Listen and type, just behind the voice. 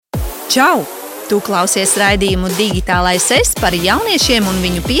Čau! Tu klausies raidījumu Digitālais ES par jauniešiem un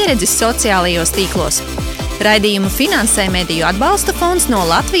viņu pieredzi sociālajos tīklos. Raidījumu finansē Mediju atbalsta fonds no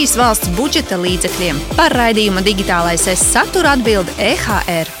Latvijas valsts budžeta līdzekļiem. Par raidījuma Digitālais ES saturu atbild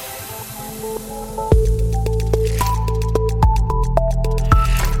EHR.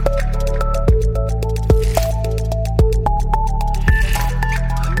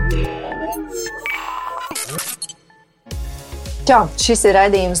 Čau! Šis ir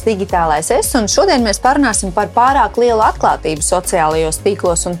raidījums Digitālais ES, un šodien mēs parunāsim par pārāk lielu atklātību sociālajos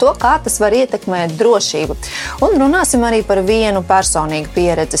tīklos un to, kā tas var ietekmēt drošību. Un runāsim arī par vienu personīgu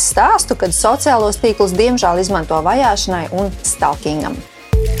pieredzes stāstu, kad sociālos tīklus diemžēl izmanto vajāšanai un stalkingam.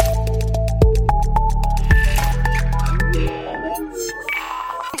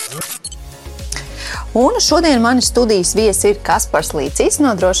 Un šodien mani studijas viesi ir Kaspars Līcīs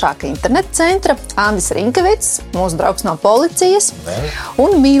no Drošāka interneta centra, Andis Rinkevits, mūsu draugs no policijas,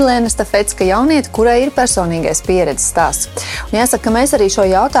 un Mīlēna Stafecka jauniete, kurai ir personīgais pieredzes stāsts. Un jāsaka, ka mēs arī šo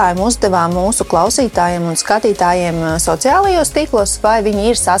jautājumu uzdevām mūsu klausītājiem un skatītājiem sociālajos tīklos, vai viņi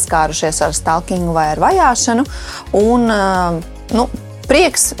ir saskārušies ar stalkingu vai ar vajāšanu. Un,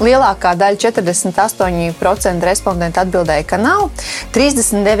 prieks lielākā daļa, 48% respondentu atbildēja, ka nav,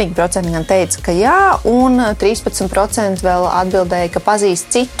 39% gan teica, ka jā, un 13% vēl atbildēja, ka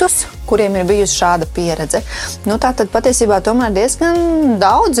pazīst citus, kuriem ir bijusi šāda pieredze. Tātad patiesībā tomēr diezgan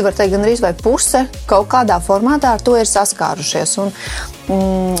daudzi, var teikt, gandrīz vai puse kaut kādā formātā ar to ir saskārušies.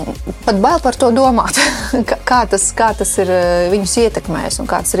 Pat bail par to domāt, kā tas ir viņus ietekmējis un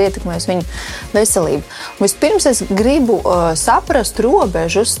kā tas ir ietekmējis viņu veselību. Vispirms es gribu saprast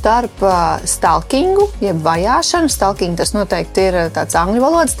robežu starp stalkingu, jeb vajāšanu. Stalking tas noteikti ir tāds angļu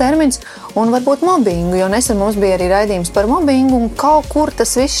valodas termins, un varbūt mobbingu, jo nesen mums bija arī raidījums par mobbingu, un kaut kur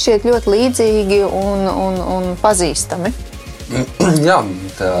tas viss šķiet ļoti līdzīgi un pazīstami. Jā,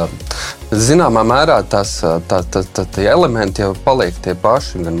 zināmā mērā tie elementi jau paliek tie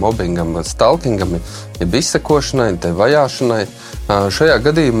paši, gan mobbingam, gan stalkingam, jeb izsekošanai, tai vajāšanai. Šajā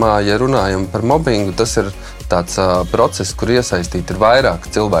gadījumā, ja runājam par mobbingu, tas ir tāds process, kur iesaistīti ir vairāk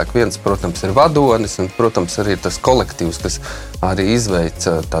cilvēku. Viens, protams, ir vadonis, un, protams, arī tas kolektīvs, kas arī izveic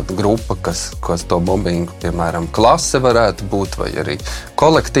tāda grupa, kas to mobbingu, piemēram, klase varētu būt, vai arī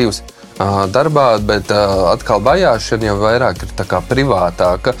kolektīvs darbā, bet atkal vajāšana jau vairāk ir tā kā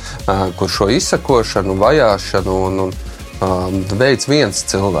privātāka, kur šo izsakošanu, vajāšanu un veids viens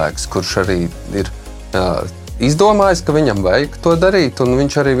cilvēks, kurš arī ir izdomājis, ka viņam vajag to darīt, un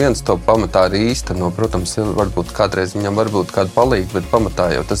viņš arī viens to pamatā arī īsteno. Protams, varbūt kādreiz viņam varbūt kādu palīgu, bet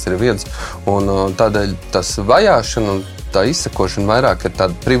pamatā jau tas ir viens, un tādēļ tas vajāšana un tā izsakošana vairāk ir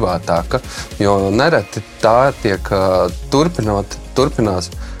tāda privātāka, jo nereti tā tiek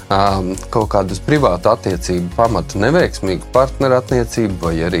turpinās kaut kādus privātu attiecību pamatu, neveiksmīgu partneru attiecību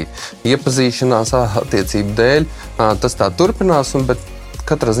vai arī iepazīšanās attiecību dēļ. Tas tā turpinās, bet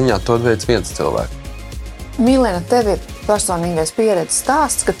katrā ziņā to veids viens cilvēks. Mīlēna, tev ir personīgais pieredzes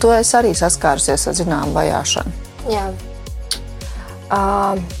stāsts, ka tu esi arī saskārusies ar zināmu vajāšanu. Jā.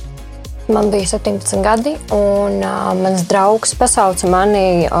 Man bija 17 gadi, un mans draugs pasauca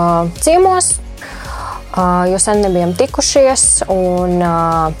mani ciemos, jo sen nebijām tikušies, un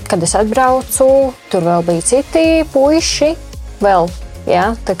kad es atbraucu, tur vēl bija citi puiši,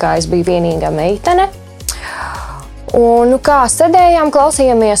 tā kā es biju vienīgā meitene. Un kā sēdējām,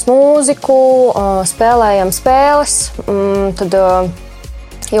 klausījāmies mūziku, spēlējām spēles, tad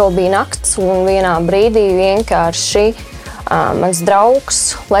jau bija nakts, un vienā brīdī vienkārši mans draugs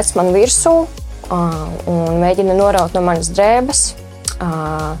lec man virsū un mēģina noraut no manas drēbes.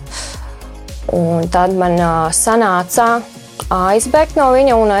 Un tad man sanāca aizbēgt no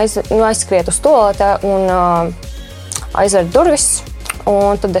viņa un aizskriet uz tualeti un aizvērt durvis.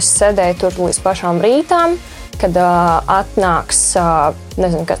 Un tad es sēdēju tur līdz pašām rītām, kad atnāks,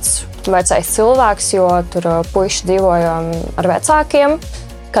 nezinu, kāds vecais cilvēks, jo tur puiši dzīvoja ar vecākiem,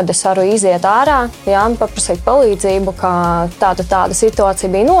 kad es varu iziet ārā, paprasīt palīdzību, ka tāda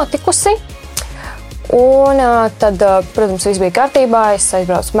situācija bija notikusi. Un tad, protams, viss bija kārtībā, es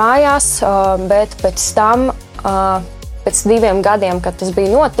aizbraucu mājās, bet pēc tam, pēc 2 gadiem, kad tas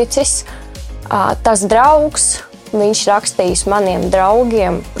bija noticis, tas draugs, viņš rakstījis maniem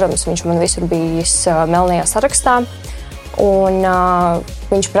draugiem, protams, viņš man visur bijis melnajā sarakstā, un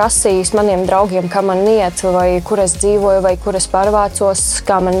viņš prasījis maniem draugiem, kā man iet, vai kur es dzīvoju, vai kur es pārvācos,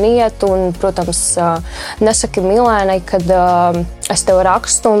 kā man iet, un, protams, nesaki Milēnai, kad es tev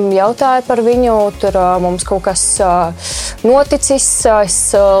rakstu un jautāju par viņu, tur mums kaut kas noticis, es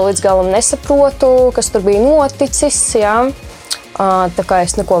līdz galam nesaprotu, kas tur bija noticis, tā kā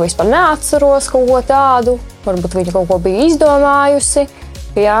es neko vispār neatceros, kaut ko tādu, varbūt viņa kaut ko bija izdomājusi.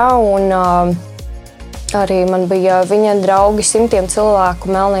 Jā, un arī man bija viņa draugi 100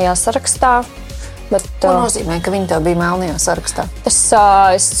 cilvēku melnajā sarakstā. Bet, ko nozīmē, ka viņi tev bija melnajā sarakstā? Es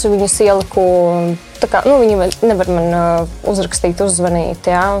viņus ieliku, viņi nevar man uzrakstīt, uzzvanīt,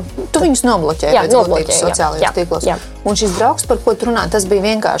 jā. Tu viņus nobloķēji pēc būtības sociālajos tīklos. Jā. Un šis draugs, par ko tu runā, tas bija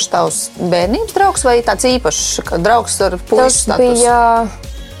vienkārši tavs bērnības draugs vai tāds īpašs draugs ar puikas status?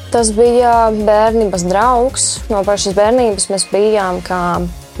 Tas bija bērnības draugs. No pašas bērnības mēs bijām kā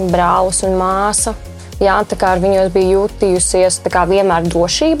brālis un māsa. Jā, tā kā ar viņu es biju jūtījusies tā kā vienmēr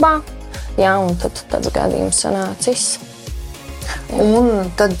drošībā. Jā, un tad tāds gadījums sanācis.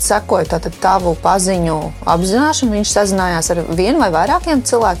 Un tad sekoja tavu paziņu apzināšanu. Viņš sazinājās ar vienu vai vairākiem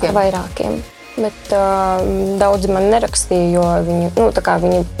cilvēkiem? Vairākiem. Bet daudzi man nerakstīja, jo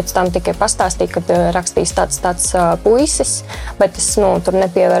viņi pēc tam tikai pastāstīja, ka rakstīs tāds puisis, bet es tur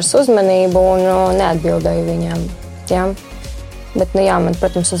nepievērsu uzmanību un neatbildēju viņam. Jā. Bet, man,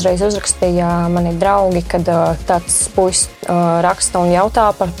 protams, uzreiz uzrakstīja mani draugi, kad tāds puisis raksta un jautā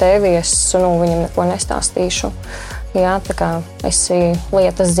par tevi, es viņam neko nestāstīšu. Jā, tā kā esi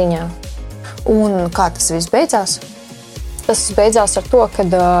lietas ziņā. Un kā tas viss beidzās? Tas beidzās ar to,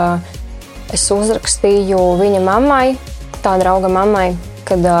 kad es uzrakstīju viņa mammai, tā drauga mammai,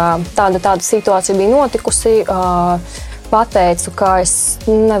 kad tāda situācija bija notikusi. Pateicu, ka es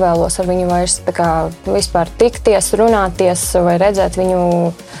nevēlos ar viņu vairs vispār tikties, runāties vai redzēt viņu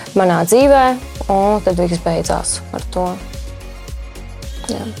manā dzīvē, un tad viss beidzās ar to.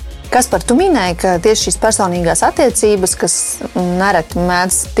 Jā. Kaspar, tu minēji, ka tieši šīs personīgās attiecības, kas nereti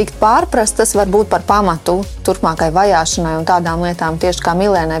mēdz tikt pārprastas, var būt par pamatu turpmākai vajāšanai un tādām lietām, tieši kā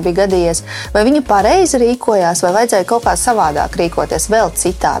Milēnai bija gadījies. Vai viņa pareizi rīkojās, vai vajadzēja kaut kā savādāk rīkoties, vēl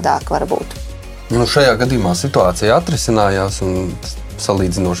citādāk varbūt? Šajā gadījumā situācija atrisinājās un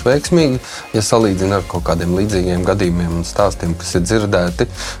salīdzinoši veiksmīgi. Ja salīdzina ar kaut kādiem līdzīgiem gadījumiem un stāstiem, kas ir dzirdēti,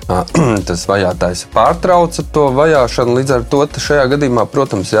 tas vajātājs pārtrauca to vajāšanu. Līdz ar to šajā gadījumā,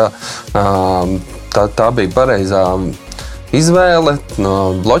 protams, tā bija pareizā izvēle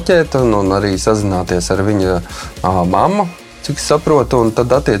bloķēt un arī sazināties ar viņa mammu, cik saprotu, un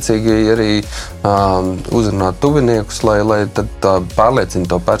tad attiecīgi arī uzrunāt tuviniekus, lai tad pārliecina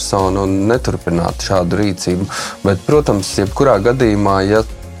to personu un neturpinātu šādu rīcību. Bet, protams, jebkurā gadījumā, ja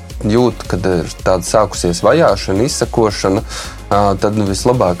jūt, kad ir tāda sākusies vajāšana, izsekošana, tad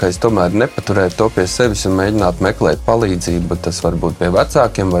vislabākais tomēr nepaturēt to pie sevis un mēģināt meklēt palīdzību. Tas var būt pie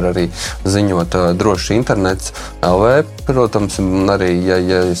vecākiem, var arī ziņot droši internets LV, protams, un arī,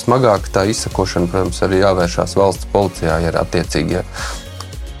 ja smagāk tā izsekošana, protams, arī jāvēršās valsts policijā, ja ir attiecīgie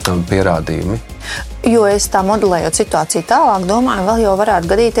pierādījumi. Jo es tā modelējot situāciju tālāk, domāju, vēl jau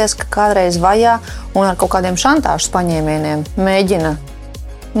varētu gadīties, ka kādreiz vajā un ar kaut kādiem šantāžas paņēmieniem mēģina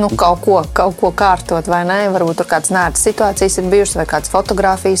kaut ko kārtot, vai ne? Varbūt tur kādas nērtas situācijas ir bijušas, vai kādas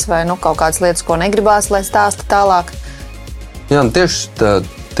fotogrāfijas, vai kaut kādas lietas, ko negribās, lai stāsta tālāk. Jā, tieši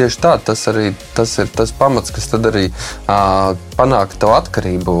tā, tas ir tas pamats, kas tad arī panāk to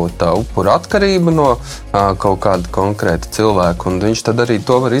atkarību, tā upura atkarība no kaut kāda konkrēta cilvēka, un viņš tad arī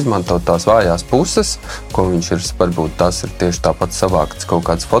to var izmantot tās vājās puses, ko viņš ir, varbūt tas ir tieši tāpat savākts kaut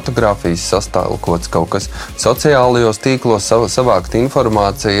kādas fotogrāfijas, sastāvkots kaut kas sociālajos tīklos, savākt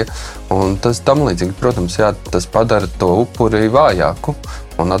informācija, un tas tam līdzīgi, protams, tas padara to upuri vājāku,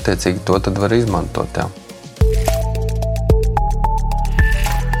 un attiecīgi to tad var izmantot, jā.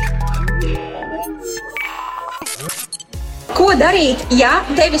 Ko darīt, ja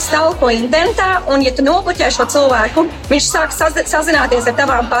tevi stalko internetā un ja tu nobloķē šo cilvēku, viņš sāk sazināties ar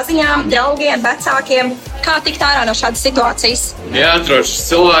tavām paziņām, draugiem, vecākiem? Kā tikt ārā no šādas situācijas? Jāatrod šis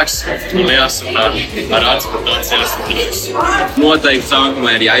cilvēks un jāsarunā ar atspatācijas. Noteikti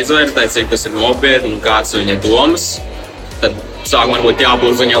sākumā ir jāizvērtē, cik tas ir nopietni un kāds viņa domas. Tad sākumā varbūt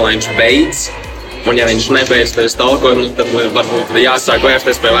jābūt viņam, lai viņš beidz. Un ja viņš nebeidz tevi stalkot, tad varbūt jāsāk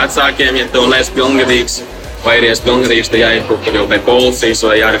vērsties pie vecākiem, ja tu neesi pilngadīgs. Vai ir pilngadīgs, tad jāiet kaut kur jau pie policijas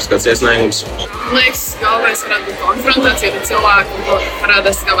vai jāraksta kāds iesniegums. Man liekas, galvenais varētu būt konfrontācija ar cilvēku,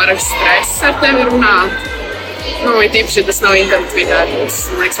 parādās, ka vairāk stress ar tevi runāt. Ir tīpaši, ja tas nav internetu vidē, tas,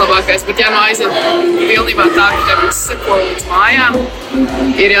 man liekas, labākais. Bet ja aiziet pilnībā tā, ka tev izseko līdz mājām,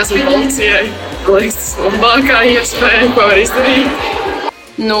 ir jāsaka policijai. Man liekas, tas labākā iespēja, ko var izdarīt.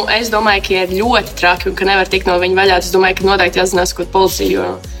 Es domāju, ka ir ļoti traki un ka nevar tikt no viņa vaļā. Es domāju, ka noteikti jāzinās kaut policiju.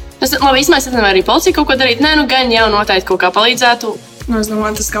 Labi, īstenībā es nezinu, arī policija kaut ko darīt. Gan jau noteikti kaut kā palīdzētu. Es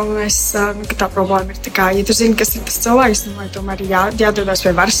domāju, tas galvenais, ka tā problēma ir, ja tu zini, kas ir tas cilvēks, tomēr jādodas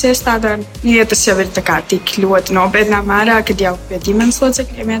pie varas iestādēm. Ja tas jau ir tik ļoti nopietnā mērā, kad jau pie ģimenes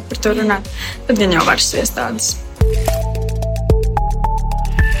locekļiem iet par to runāt, tad gan jau varas iestādes.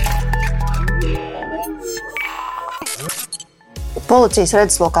 Policijas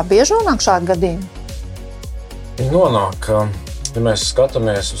redzeslokā bieži nonāk šādi gadījumi? Nonāk, ja mēs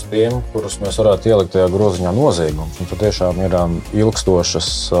skatāmies uz tiem, kurus mēs varētu ielikt tajā groziņā noziegums, un patiešām ir ilgstošas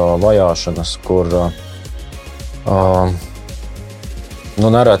vajāšanas, kur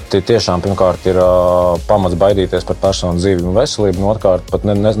nereti tiešām pirmkārt ir pamats baidīties par personu dzīvību un veselību, un otrkārt pat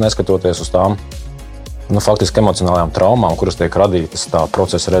neskatoties uz tām faktiski emocionālajām traumām, kuras tiek radītas tā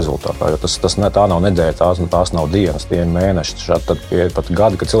procesa rezultātā. Jo tā nav nedēļa, tās nav dienas, tie ir mēneši. Tad ir pat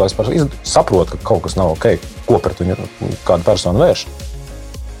gadi, kad cilvēks saprot, ka kaut kas nav ok, ko pret viņu kāda persona vērš.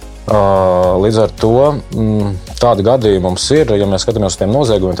 Līdz ar to tādi gadījumi mums ir, ja mēs skatāmies uz tiem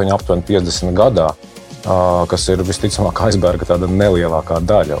noziegumiem, tad viņi aptuveni 50 gadā, kas ir visticamāk aizberga tāda nelielākā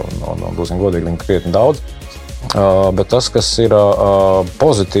daļa, un būsim godīgi, viņi krietni daudz. Bet tas, kas ir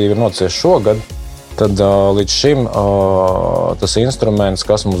pozitīvi ir noticies šogad, tad līdz šim tas instruments,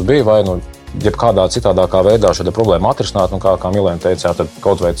 kas mums bija, vai jebkādā citādākā veidā šo problēmu atrisināt, un kā Milēna teica, tad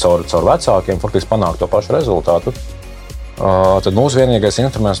kaut vai caur vecākiem faktiski panākt to pašu rezultātu, tad mūsu vienīgais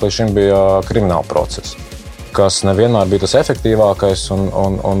instruments līdz šim bija krimināla process, kas nevienmēr bija tas efektīvākais,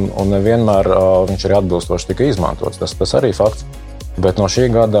 un nevienmēr viņš arī atbilstoši tika izmantots. Tas arī fakts. Bet no šī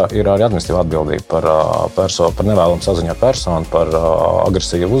gada ir arī administratīva atbildība par nevēlamu saziņu ar personu, par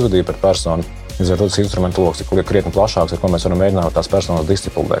agresīvu uzvedību par personu. Līdz ar to tas instrumentu loks ir krietni plašāks, ar ko mēs varam mēģināt tās personas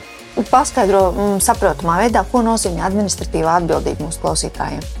disciplinēt. Paskaidro saprotamā veidā, ko nozīmē administratīvā atbildība mūsu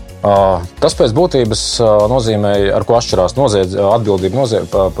klausītājiem. Tas pēc būtības nozīmē, ar ko atšķirās atbildība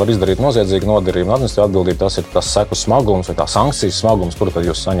par izdarītu noziedzīgu nodarījumu. Administratīva atbildība tas ir tas seku smagums vai tā sankcijas smagums, kuru tad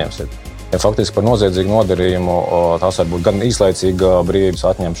jūs saņemsiet. Ja faktiski par noziedzīgu nodarījumu tās var būt gan īslaicīga brīvības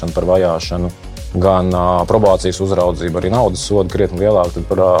atņemšana par vajāšanu, gan probācijas uzraudzība, arī naudas sodu krietni lielāk. Tad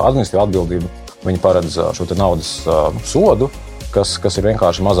par administratīvu atbildību viņi paredz šo naudas sodu, kas ir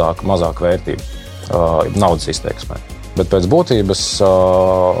vienkārši mazāk vērtība naudas izteiksmē. Bet pēc būtības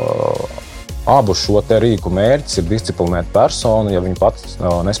abu šo rīku mērķis ir disciplinēt personu, ja viņi pats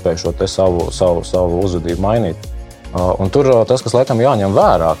nespēj šo savu uzvedību mainīt. Un tur tas, kas laikam jāņem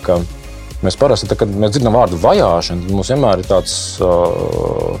vērā, ka mēs parasti, kad mēs dzirdam vārdu vajāšana, tad mums vienmēr ir tāds,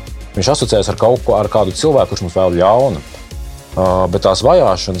 viņš asociējas ar kādu cilvēku, kurš mums vēl ļauna. Bet tās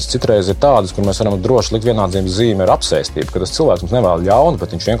vajāšanas citreiz ir tādas, kur mēs varam droši likt vienādzības zīmi ar apsēstību, ka tas cilvēks mums nevēl ļaunu,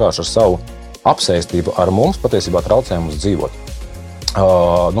 bet viņš vienkārši ar savu apsēstību ar mums patiesībā traucē mums dzīvot.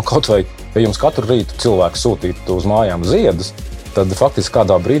 Kaut vai, ja jums katru rītu cilvēks sūtītu uz mājām ziedus, tad faktiski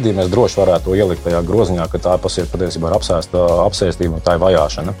kādā brīdī mēs droši varētu to ielikt tajā groziņā, ka tā patiesībā ir apsēstība un tā ir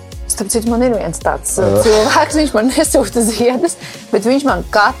vajāšana. Starp citu, man ir viens tāds cilvēks, viņš man nesūta ziedus, bet viņš man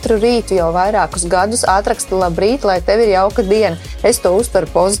katru rītu jau vairākus gadus atraksta labrīt, lai tev ir jauka diena. Es to uztveru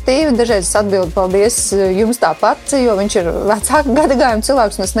pozitīvi, dažreiz es atbildu paldies jums tāpat, jo viņš ir vecāka gadagājuma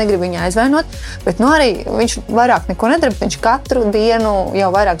cilvēks un es negribu viņu aizvainot, bet arī viņš vairāk neko nedara, viņš katru dienu jau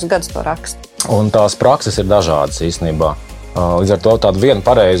vairākus gadus to raksta. Un tās prakses ir dažādas īstenībā. Līdz ar to tādu vienu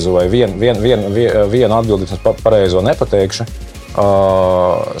pareizo vai vienu atbildības pareizo nepateikšu.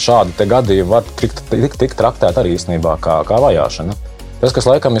 Šādi te gadījumi var tikt traktēt arī īstenībā kā vajāšana. Tas, kas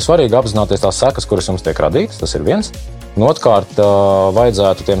laikam ir svarīgi apzināties tās sekas, kuras jums tiek radītas, tas ir viens. Un otrkārt,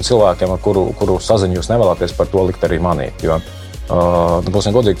 vajadzētu tiem cilvēkiem, ar kuru saziņu jūs nevēlaties, par to likt arī manīt. Jo,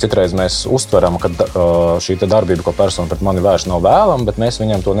 būsim godīgi, citreiz mēs uztveram, ka šī darbība, ko persona pret mani vērš, nav vēlama, bet mēs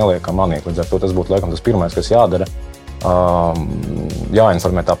viņam to neliekam manīt. Līdz ar to tas būtu laikam tas pirmais, kas jādara.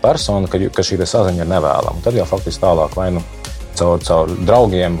 Jāinformē tā persona, ka šī saziņa ir nevēlama. Tad jau faktiski tālāk vai caur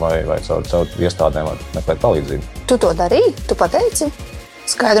draugiem vai caur iestādēm var meklēt palīdzību. Tu to darīji? Tu pateici?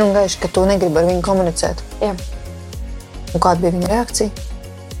 Skaidri un gaiši, ka tu negribi ar viņu komunicēt. Jā. Un kāda bija viņa reakcija?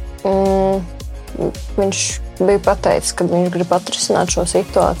 Viņš bija pateicis, ka viņš grib atrisināt šo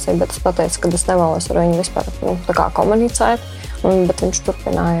situāciju, bet es pateicu, ka es nevēlos ar viņu vispār komunicēt. Bet viņš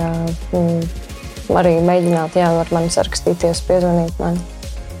turpināja arī mēģināt ar mani sarakstīties, piezvanīt mani.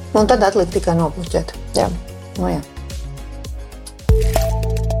 Un tad atlika tikai nobloķēt? Jā. Jā.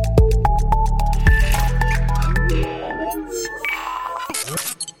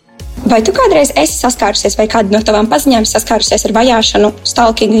 Vai tu kādreiz esi saskārusies vai kāda no tavām paziņām saskārusies ar vajāšanu,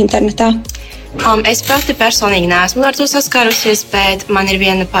 stalkingu internetā? Es pati personīgi neesmu ar to saskārusies, bet man ir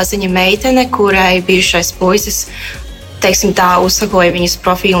viena paziņa meitene, kurai bijušais puisis, teiksim tā, uzsakoja viņas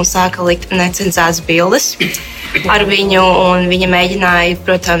profilu un sāka likt necenzētas bildes ar viņu, un viņa mēģināja,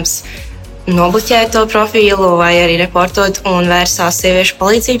 protams, nobloķēt to profilu vai arī reportot un vērsās sieviešu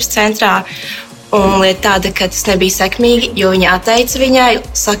palīdzības centrā. Un lieta tāda, ka tas nebija sekmīgi, jo viņa atteica viņai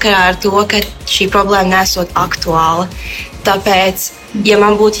sakarā ar to, ka šī problēma nesot aktuāla. Tāpēc, ja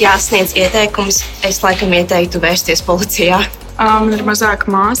man būtu jāsniedz ieteikums, es laikam ieteiktu vērsties policijā. Man ir mazāka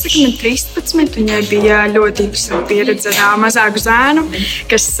māsa, kam ir 13. Viņai bija ļoti interesanta pieredze ar mazāku zēnu,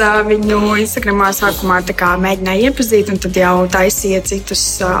 kas viņu Instagramā sākumā mēģināja iepazīt, un tad jau taisīja citus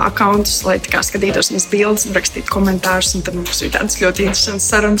akkauntus, lai skatītos viņas bildes un rakstītu komentārus. Un tad mums bija tādas ļoti interesantas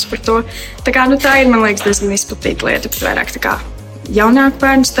sarunas par to. Tā ir, man liekas, diezgan izplatīta lieta, bet vairāk jaunāku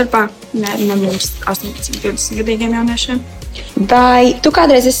bērnu starpā, ne mums 18, 20 gadīgiem jauniešiem. Vai tu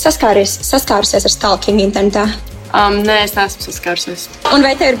kādreiz esi saskārusies ar stalkingu internetā? Nē, es neesmu saskārusies. Un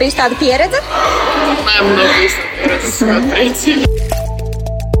vai tev ir bijusi tāda pieredze? Nē, man nav bijusi tāda pieredze. Es ļoti priecīga.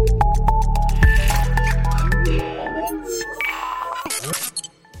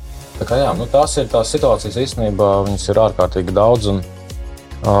 Tās ir tās situācijas īstenībā, viņas ir ārkārtīgi daudz. Un,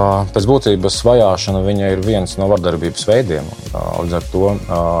 pēc būtības vajāšana viņa ir viens no vardarbības veidiem. Līdz ar to,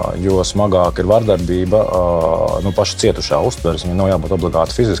 jo smagāk ir vardarbība, paša cietušā uztveres, viņam nav jābūt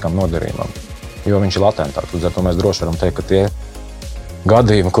obligāti fiziskam nodarījumam, jo viņš ir latentāks. Līdz ar to mēs droši varam teikt, ka tie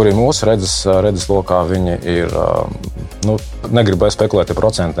gadījumi, kuri mūsu redzes lokā, viņi ir, negribēju spekulēt ar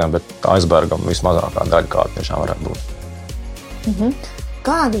procentiem, bet aizbergam vismazākā daļa, kāda tiešām varētu būt.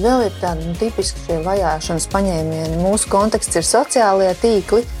 Kādi vēl ir tādi tipiski šie vajāšanas paņēmieni? Mūsu konteksts ir sociālie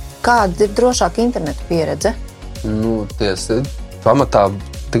tīkli. Kāda ir drošāka interneta pieredze? Pamatā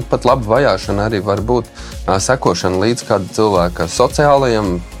tikpat laba vajāšana arī var būt sekošana līdz kāda cilvēka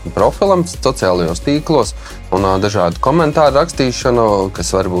sociālajiem profilam, sociālajos tīklos un dažādu komentāru rakstīšanu, kas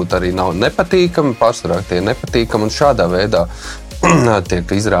varbūt arī nav nepatīkami, pārsvarā tie nepatīkami un šādā veidā tiek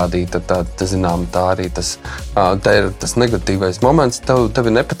izrādīta tā arī tā ir tas negatīvais moments. Tev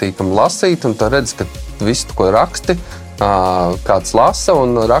ir nepatīkami lasīt, un tu redzi, ka visu, ko raksti, kāds lasa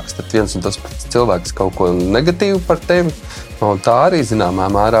un raksta viens un tas pats cilvēks kaut ko negatīvu par tevi. Un tā arī zināmā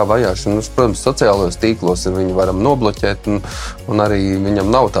mērā vajāšana. Protams, sociālajos tīklos viņu varam nobloķēt, un arī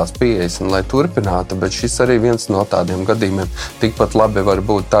viņam nav tās pieejas, lai turpinātu, bet šis arī viens no tādiem gadījumiem. Tikpat labi var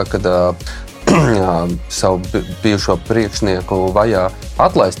būt tā, ka savu bijušo priekšnieku vajā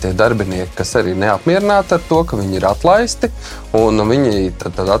atlaistie darbinieki, kas arī neapmierināti ar to, ka viņi ir atlaisti, un viņi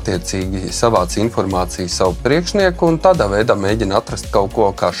tad attiecīgi savāc informāciju savu priekšnieku un tādā veidā mēģina atrast kaut ko,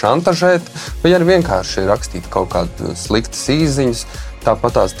 kā šantažēt, vai arī vienkārši rakstīt kaut kādas sliktas īziņas.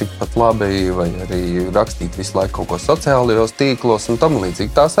 Tāpat tās tikpat labi, vai arī rakstīt visu laiku kaut ko sociālajos tīklos un tam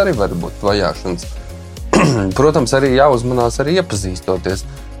līdzīgi. Tās arī var būt vajāšanas. Protams, arī jāuzmanās arī iepazīstoties.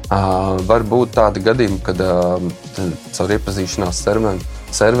 Var būt tādi gadījumi, kad caur iepazīšanās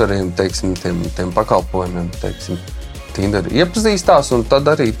serveriem, teiksim, tiem pakalpojumiem, teiksim, Tinder iepazīstās, un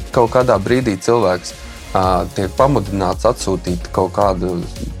tad arī kaut kādā brīdī cilvēks tiek pamudināts atsūtīt kaut kādu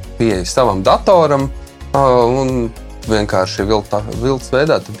pieeju savam datoram, un vienkārši vilts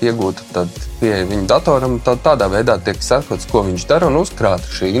veidā iegūta pieeja viņa datoram, tādā veidā tiek sakots, ko viņš dara, un uzkrāta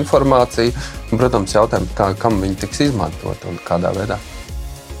šī informācija. Un, protams, jautājums, kam viņa tiks izmantot un kādā veidā.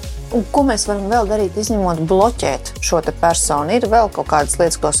 Un ko mēs varam vēl darīt, izņemot bloķēt šo te personu? Ir vēl kaut kādas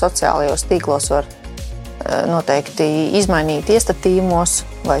lietas, ko sociālajos tīklos var noteikti izmainīt iestatījumos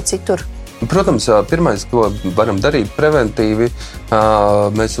vai citur? Protams, pirmais, ko varam darīt preventīvi,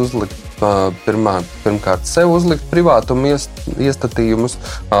 mēs pirmkārt sev uzlikt privātumu iestatījumus,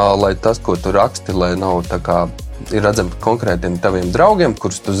 lai tas, ko tu raksti, lai nav tā kā ir redzami konkrētiem taviem draugiem,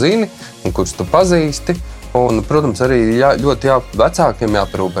 kurus tu zini un kurus tu pazīsti. Un, protams, arī vecākiem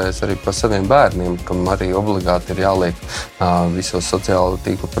jāparūpējas arī par saviem bērniem, kam arī obligāti ir jāliek visos sociālo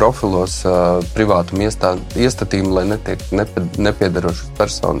tīklu profilos privātuma iestatījumi, lai netiek nepiedarošas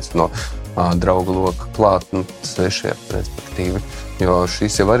personas no draugu loka klāt, svešie respektīvi. Jo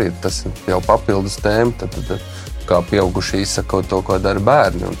šis jau arī ir tas jau papildus tēma, tad kā pieauguši izsako to, ko dara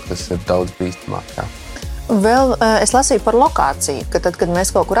bērni, un tas ir daudz bīstamāk. Jā. Vēl es lasīju par lokāciju, ka tad, kad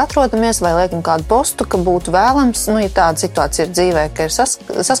mēs kaut kur atrodamies vai liekam kādu postu, ka būtu vēlams, ja tāda situācija ir dzīvē, ka ir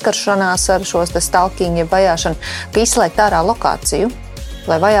saskaršanās ar šos stalking, ja vajāšanu, ka izslēgt ārā lokāciju,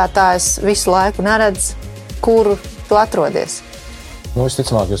 lai vajātājs visu laiku neredz, kur tu atrodies.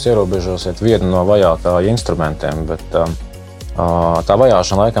 Visticamāk, jūs ierobežosiet vienu no vajātāja instrumentiem, bet tā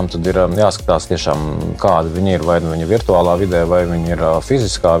vajāšana laikam tad ir jāskatās tiešām, kāda viņi ir, vai viņi ir virtuālā vidē, vai viņi ir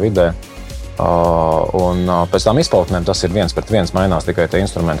fiziskā vidē. Un pēc tām izpautnēm tas ir viens pret viens, mainās tikai tie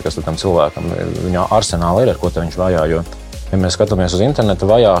instrumenti, kas tam cilvēkam viņa arsenāli ir, ar ko viņš vajā. Jo, ja mēs skatāmies uz interneta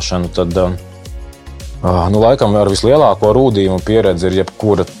vajāšanu, tad laikam ar vislielāko rūdījumu pieredzi ir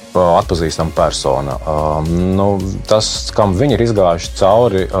jebkura atpazīstama persona. Tas, kam viņi ir izgājuši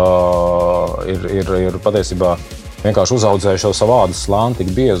cauri, ir patiesībā vienkārši uzaudzējuši jau savu ādas slāni tik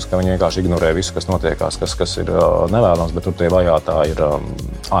biezu, ka viņi vienkārši ignorē visu, kas notiekās, kas ir nevēlams, bet tur tie vajātāji ir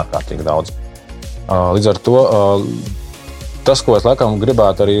ārkārtīgi daudz. Līdz ar to tas, ko es laikam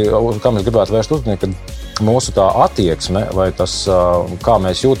gribētu arī, kam es gribētu vērst uzmanību, kad mūsu tā attieksme vai tas, kā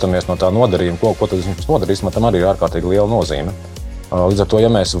mēs jūtamies no tā nodarījuma, ko tad viņš nodarīs, tam arī ir ārkārtīgi liela nozīme. Līdz ar to, ja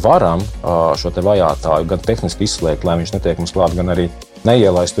mēs varam šo te vajātāju gan tehniski izslēgt, lai viņš netiek mums klāt, gan arī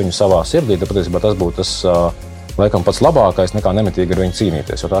neielaist viņu savā sirdī, tad patiesībā tas būtu tas laikam pats labākais nekā nemitīgi ar viņu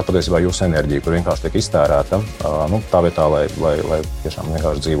cīnīties. Jo tā patiesībā jūsu enerģija, kur vienkārši tiek iztērēta, tā vietā, lai tiešām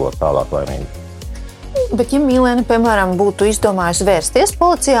vienkārši dzīvot tālāk laimīgi. Bet, ja Milēna, piemēram, būtu izdomājusi vērsties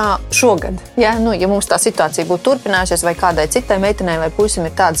policijā šogad, ja mums tā situācija būtu turpinājusies, vai kādai citai meitenei vai puisim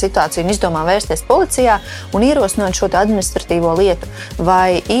ir tāda situācija un izdomā vērsties policijā un ierosināt šo administratīvo lietu,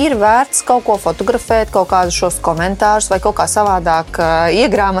 vai ir vērts kaut ko fotografēt, kaut kādus šos komentārus vai kaut kā savādāk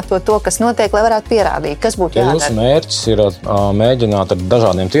iegrāmatot to, kas notiek, lai varētu pierādīt, kas būtu jādara? Ja jūsu mērķis ir mēģināt ar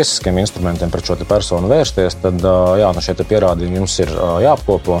dažādiem tiesiskiem instrumentiem pret šo te personu vērsties, tad šie te pierādījumi jums ir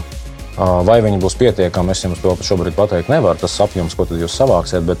jāapkopo. Vai viņi būs pietiekami, es jums to šobrīd pateikt nevaru, tas apjoms, ko tad jūs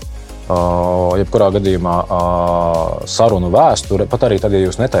savāksiet, bet jebkurā gadījumā sarunu vēsture, pat arī tad, ja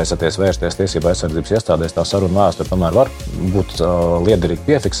jūs netaisaties vērsties tiesība aizsardzības iestādēs, tā sarunu vēsture tomēr var būt liederīgi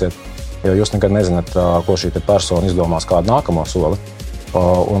piefiksēt, jo jūs nekad nezināt, ko šī persona izdomās kādu nākamo soli.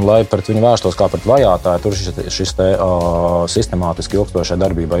 Un, lai pret viņu vērstos kā pret vajātāju, tur šis te sistemātiski ilgstošai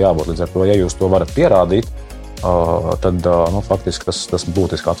darbībai jābūt. Līdz ar to, ja jūs to varat pierādīt, tad faktiski tas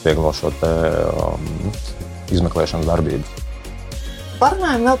būtiski atvieglo šo te, izmeklēšanas darbību.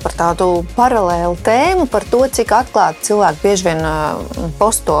 Parunājam vēl par tādu paralēlu tēmu, par to, cik atklāti cilvēki bieži vien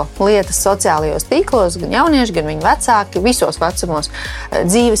posto lietas sociālajos tīklos, gan jaunieši, gan viņu vecāki, visos vecumos.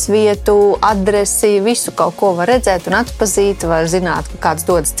 Dzīves vietu, adresi, visu kaut ko var redzēt un atpazīt, var zināt, ka kāds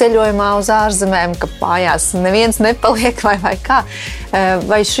dodas ceļojumā uz ārzemēm, ka mājās neviens nepaliek vai kā.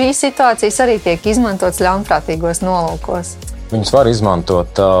 Vai šīs situācijas arī tiek izmantotas ļaunprātīgos nolūkos? Viņus var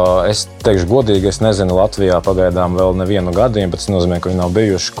izmantot. Es teikšu godīgi, es nezinu Latvijā pagaidām vēl nevienu gadījumu, bet tas nozīmē, ka viņi nav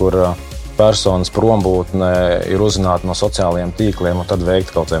bijuši, kur personas prombūtne ir uzzināta no sociālajiem tīkliem un tad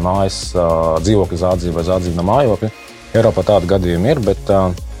veikt kaut vai mājas dzīvokļa zādzību vai zādzību no mājokļa. Eiropā tādi gadījumi ir, bet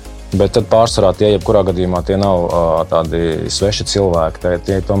tad pārsvarā tie, jebkurā gadījumā tie nav tādi sveši cilvēki,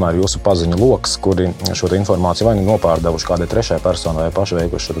 tie tomēr jūsu paziņu loks, kuri šo informāciju vai nopārdevuši kādai trešai personai vai paši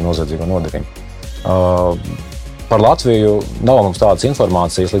veikuši šo noziedzīgo nodarījumu. Par Latviju nav mums tādas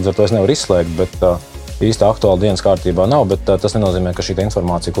informācijas, līdz ar to es nevaru izslēgt, bet īsti aktuāli dienas kārtībā nav, bet tas nenozīmē, ka šī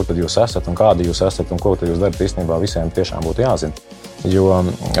informācija, kur tad jūs esat un kādi jūs esat un ko tad jūs darat, īstenībā visiem tiešām būtu jāzina. Jo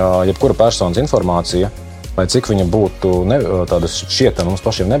jebkura personas informācija, lai cik viņa būtu tāda šķietama mums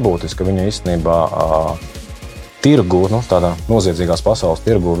pašiem nebūtiska, viņa īstenībā tirgu, tādā noziedzīgās pasaules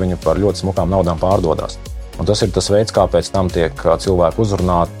tirgu, viņa par ļoti smukām naudām pārdodās. Un tas ir tas veids, kāpēc tam tiek cilvēki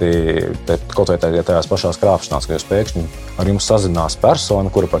uzrunāti, kaut vai tajās pašās krāpšanās, ka jūs pēkšņi ar jums sazinās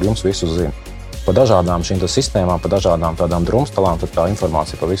persona, kura par jums visu zina. Pa dažādām šīm sistēmām, pa dažādām tādām drumstalām, tad tā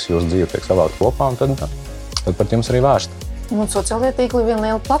informācija pa visu jūsu dzīvi tiek savākta kopā, un tad par jums arī vērsta. Un sociālajie tīkli ir viena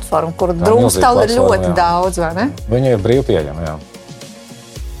liela platforma, kur drumstalu ir ļoti daudz, vai ne? Viņi ir brīvi pieejami, jā.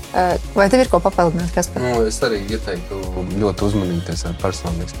 Vai tev ir ko papildināt, Kaspar? Es arī ieteiktu ļoti uzmanīties ar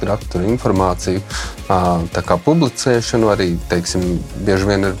personīgas rakstura informāciju. Tā kā publicēšanu arī, bieži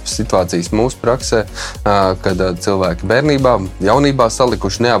vien ir situācijas mūsu praksē, kad cilvēki bērnībā, jaunībā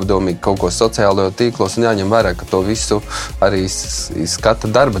salikuši neapdomīgi kaut ko sociālajos tīklos un jāņem vērā, ka to visu arī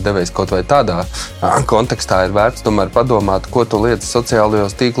skata darba devējs kaut vai tādā kontekstā ir vērts tomēr padomāt, ko tu lietas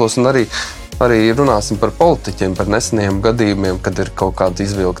sociālajos tīklos un arī runāsim par politiķiem, par neseniem gadījumiem, kad ir kaut kādi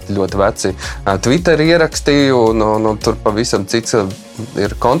izvilkti ļoti veci Twitter ieraksti, un tur pavisam cits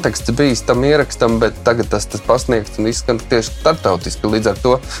ir konteksts bijis tam ierakstam, bet tagad tas pasniegts un izskan tieši starptautiski. Līdz ar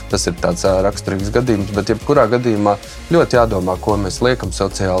to tas ir tāds raksturīgs gadījums, bet jebkurā gadījumā ļoti jādomā, ko mēs liekam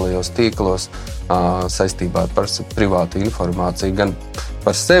sociālajos tīklos saistībā ar privātu informāciju, gan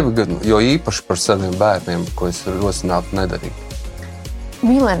par sevi, gan jo īpaši par saviem bērniem, ko es rosinātu nedarīt.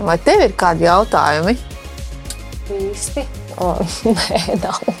 Milēna, vai tev ir kādi jautājumi? Īsti? Nē,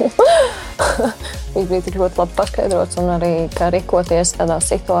 nav. Viņš bija tik ļoti labi paskaidrots un arī kā rīkoties tādās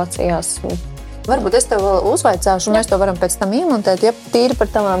situācijās. Varbūt es tev vēl uzvaicāšu, un mēs to varam pēc tam iemontēt, ja tīri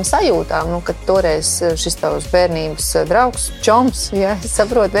par tavām sajūtām, kad toreiz šis tavs bērnības draugs, čoms, ja, es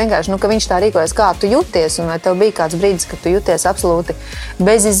saprotu vienkārši, ka viņš tā rīkojas, kā tu jūties, un vai tev bija kāds brīdis, kad tu jūties absolūti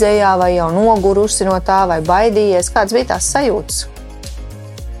bezizējā, vai jau nogurusi no tā, vai baidījies, kāds bija tās sajūtas?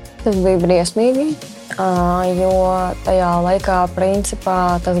 Tas bija briesmīgi, jo tajā laikā,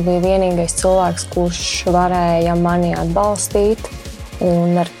 principā, tas bija vienīgais cilvēks, kurš varēja mani atbalstīt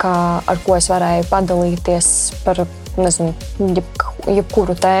un ar ko es varēju padalīties par,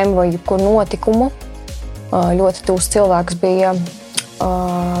 jebkuru tēmu vai jebkuru notikumu. Ļoti tūs cilvēks bija.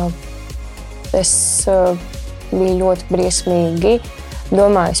 Es biju ļoti briesmīgi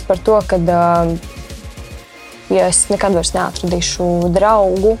domājis par to, ka ja es nekad vairs neatradīšu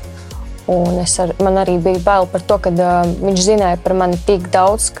draugu, un man arī bija bail par to, ka viņš zināja par mani tik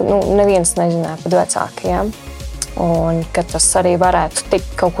daudz, ka neviens nezināja pat vecākajiem. Un ka tas arī varētu tikt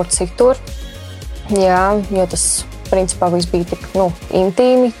kaut kur citur. Jā, jo tas principā viss bija tik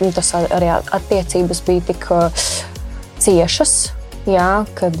intīmi, un tas arī attiecības bija tik ciešas, jā,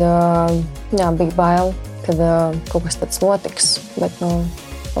 kad bija bail, kad kaut kas tāds notiks, bet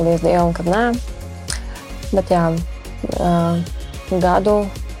paldies Dievam, kad nē. Bet jā, gadu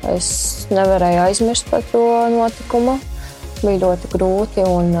es nevarēju aizmirst par to notikumu. Bija ļoti grūti,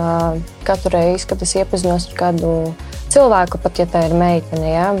 un katru reizi, kad es iepazinos ar kādu cilvēku, pat ja tā ir meitene,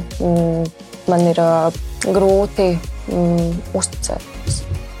 ja, man ir grūti uzticēties.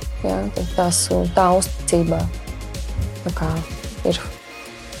 Ja, tā uzticība ir,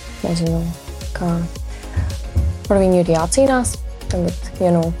 nezinu, kā par viņu ir jācīnās. Tagad,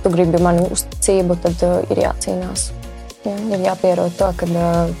 ja tu gribi mani uzticību, tad ir jācīnās. Ja, ir jāpierod to, ka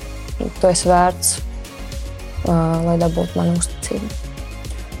tu esi vērts, lai dabūtu manu uzticību.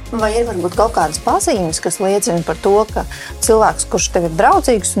 Vai ir varbūt kaut kādas pazīmes, kas liecina par to, ka cilvēks, kurš tev ir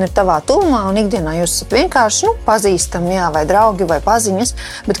draudzīgs un ir tavā tuvumā, un ikdienā jūs esat vienkārši pazīstami, jā, vai draugi, vai paziņas,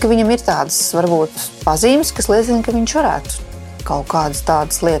 bet ka viņam ir tādas varbūt pazīmes, kas liecina, ka viņš varētu kaut kādas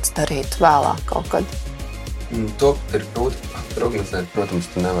tādas lietas darīt vēlāk kaut kad? To ir grūti prognozēt. Protams,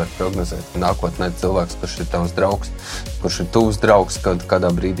 tu nevari prognozēt. Nākotnē cilvēks, kurš ir tavs draugs, kurš ir tuvs draugs, kad kādā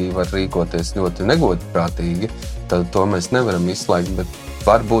brīdī var rīkoties ļoti negodprātīgi, tad to mēs nevaram izslēgt, bet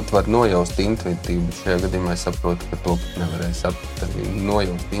varbūt var nojaust intuitīvi. Šajā gadījumā es saprotu, ka to nevarēja saprast. Arī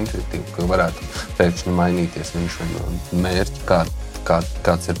nojaust intuitīvi, ka varētu pēkšņi mainīties viņš un mērķi,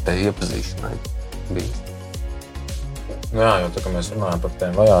 kāds ir te iepazīšanai bijis. Jā, jo tā, ka mēs runājam par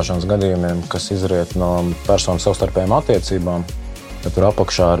tiem vajāšanas gadījumiem, kas izriet no personu savstarpējām attiecībām, ja tur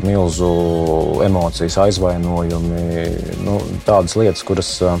apakšā ir milzu emocijas, aizvainojumi, tādas lietas,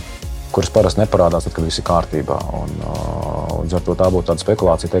 kuras parasti neparādās, tad, kad viss ir kārtībā. Un ar to tā būtu tāda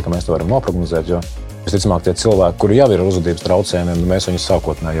spekulācija, ka mēs to varam noprognozēt, jo visticamāk tie cilvēki, kuri jau ir ar uzvedības traucējumiem, mēs viņus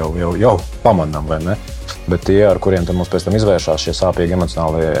sākotnē jau pamanām, vai ne? Bet tie, ar kuriem mums pēc tam izvēršās šie sāpīgi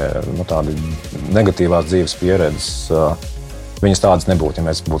emocionālie, tādi negatīvās dzīves pieredzes, viņas tādas nebūtu, ja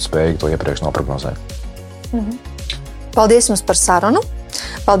mēs būtu spējīgi to iepriekš noprognozēt. Paldies jums par sarunu.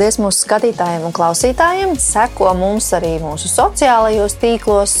 Paldies mūsu skatītājiem un klausītājiem. Seko mums arī mūsu sociālajos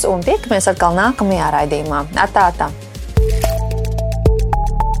tīklos un tiekamies atkal nākamajā raidījumā. Atā!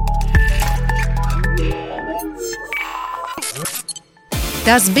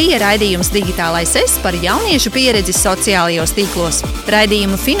 Tas bija raidījums Digitālais ES par jauniešu pieredzi sociālajos tīklos.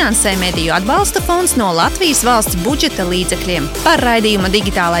 Raidījumu finansē Mediju atbalsta fonds no Latvijas valsts budžeta līdzekļiem. Par raidījuma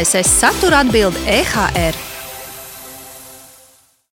Digitālais ES saturu atbild EHR.